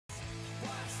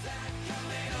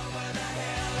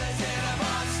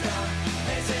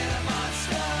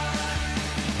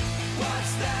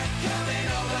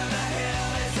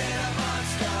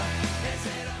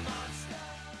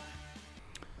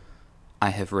I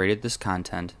have rated this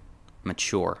content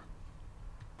mature.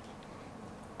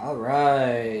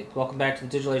 Alright, welcome back to the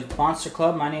Digital Age Monster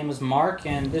Club. My name is Mark,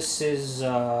 and this is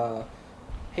Halo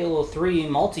 3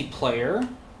 multiplayer.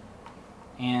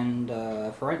 And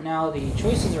for right now, the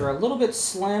choices are a little bit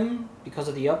slim because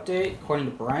of the update, according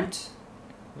to Brent.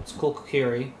 It's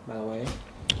CoolKokiri, by the way.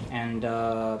 And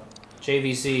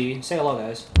JVz. Say hello,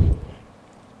 guys.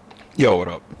 Yo, what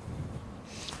up?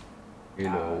 You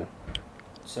know.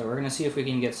 So we're going to see if we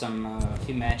can get some a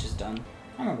few matches done.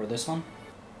 I remember this one.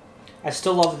 I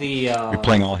still love the... You're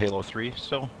playing all Halo 3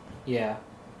 still? Yeah.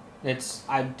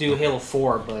 I do Halo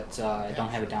 4, but I don't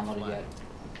have it downloaded yet.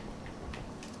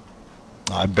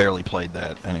 I barely played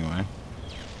that anyway.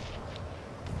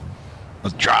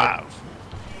 Let's drive!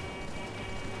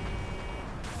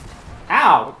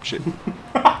 Ow! Oh, shit.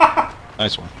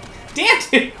 Nice one. Damn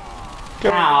it!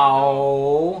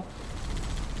 Ow!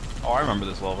 Oh, I remember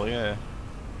this level, yeah.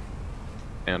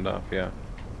 And up, yeah.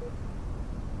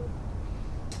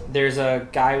 There's a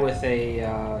guy with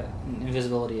a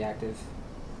invisibility active.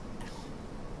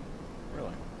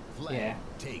 Really? Yeah.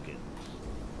 Taken.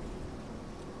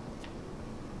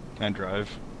 Can I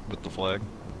drive with the flag?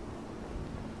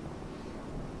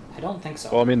 I don't think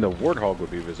so. Well, I mean, the Warthog would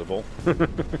be visible.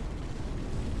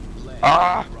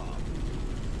 Ah!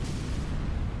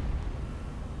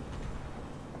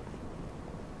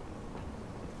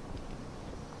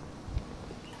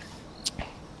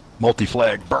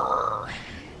 Multi-flag, brrr!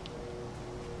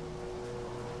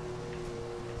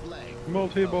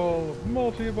 Multi-ball!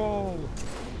 Multi-ball!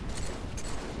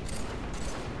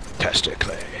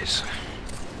 Testicles.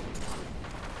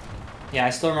 Yeah,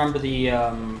 I still remember the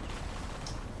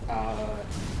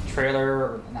trailer,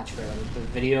 or not trailer, the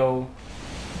video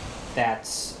that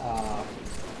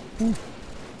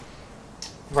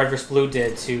Red vs. Blue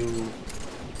did to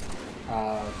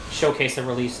showcase the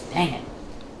release. Dang it!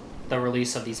 The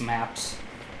release of these maps.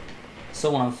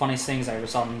 Still one of the funniest things I ever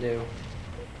saw them do.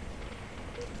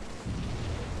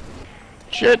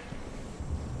 Shit!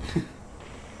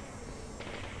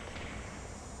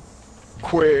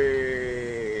 Quick!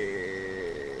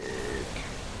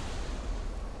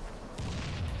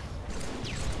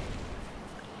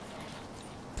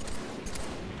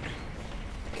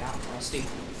 God, Rusty.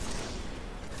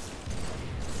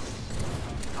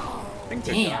 I think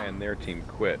the Damn. guy in their team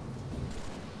quit.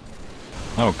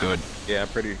 Oh, good. Yeah,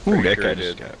 pretty Ooh, that sure guy I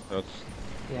just did. got... That's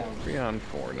Yeah.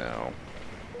 3-on-4 now.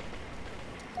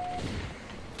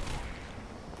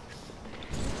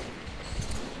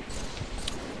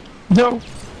 No!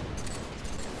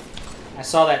 I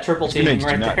saw that triple These teaming grenades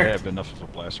right do not there. have enough of a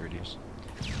blast radius.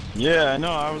 Yeah, I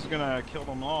know, I was gonna kill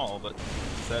them all, but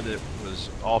said it was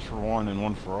all for one and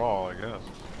one for all, I guess.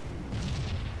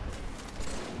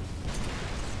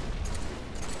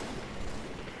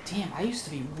 Damn, I used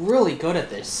to be really good at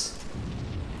this.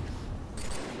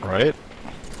 Right?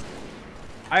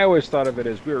 I always thought of it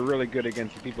as we were really good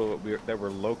against the people that were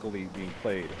locally being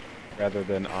played, rather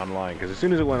than online. Because as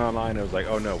soon as it went online, it was like,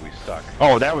 oh no, we suck.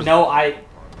 Oh, that was... No,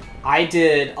 I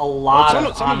did a lot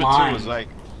Well, of some online. of it too was like...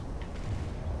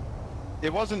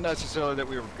 It wasn't necessarily that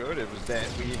we were good, it was that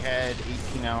we had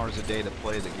 18 hours a day to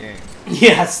play the game.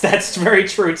 Yes, that's very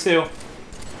true too.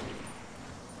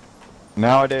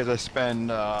 Nowadays I spend,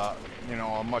 you know,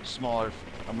 a much smaller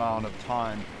amount of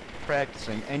time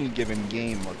practicing any given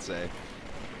game, let's say.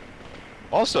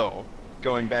 Also,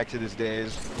 going back to these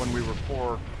days when we were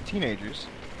 4 teenagers,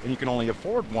 and you can only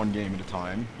afford one game at a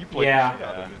time, you play the shit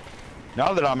out of it.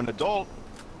 Now that I'm an adult,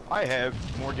 I have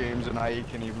more games than I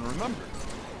can even remember.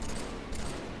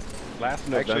 Last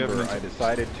Actually, November, I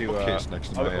decided to, bookcase next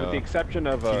to my, with the exception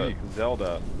of TV.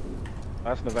 Zelda,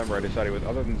 last November I decided with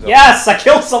other than Zelda... Yes, I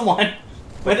killed someone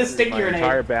with a stick my grenade.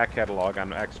 entire back catalog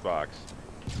on Xbox.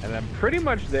 And I'm pretty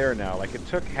much there now. Like, it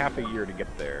took half a year to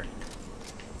get there.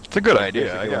 It's a good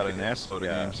idea. I Basically got like an ass load of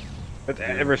games. But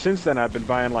ever since then, I've been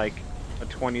buying, like, a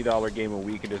 $20 game a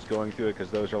week and just going through it,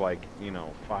 because those are, like, you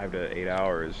know, 5 to 8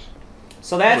 hours.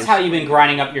 So that's how you've been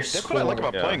grinding up your That's score. what I like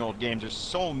about Yeah. playing old games. There's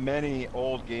so many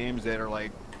old games that are,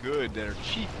 like, good, that are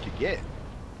cheap to get.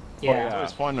 Yeah. It's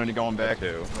always fun when you're going back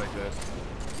too. like that.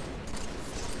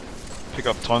 Pick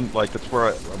up that's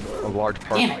where a large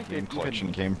part Damn of my it. game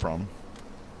collection came from.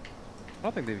 I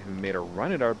don't think they've even made a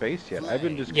run at our base yet. I've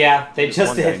been just... Yeah, they there's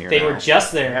just one guy in did. here They now. were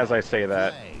just there. As I say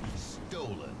that, Flag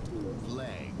stolen.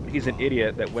 Flag. he's an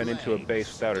idiot that went into a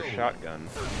base without a shotgun.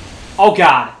 Oh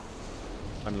god.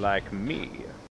 Unlike me.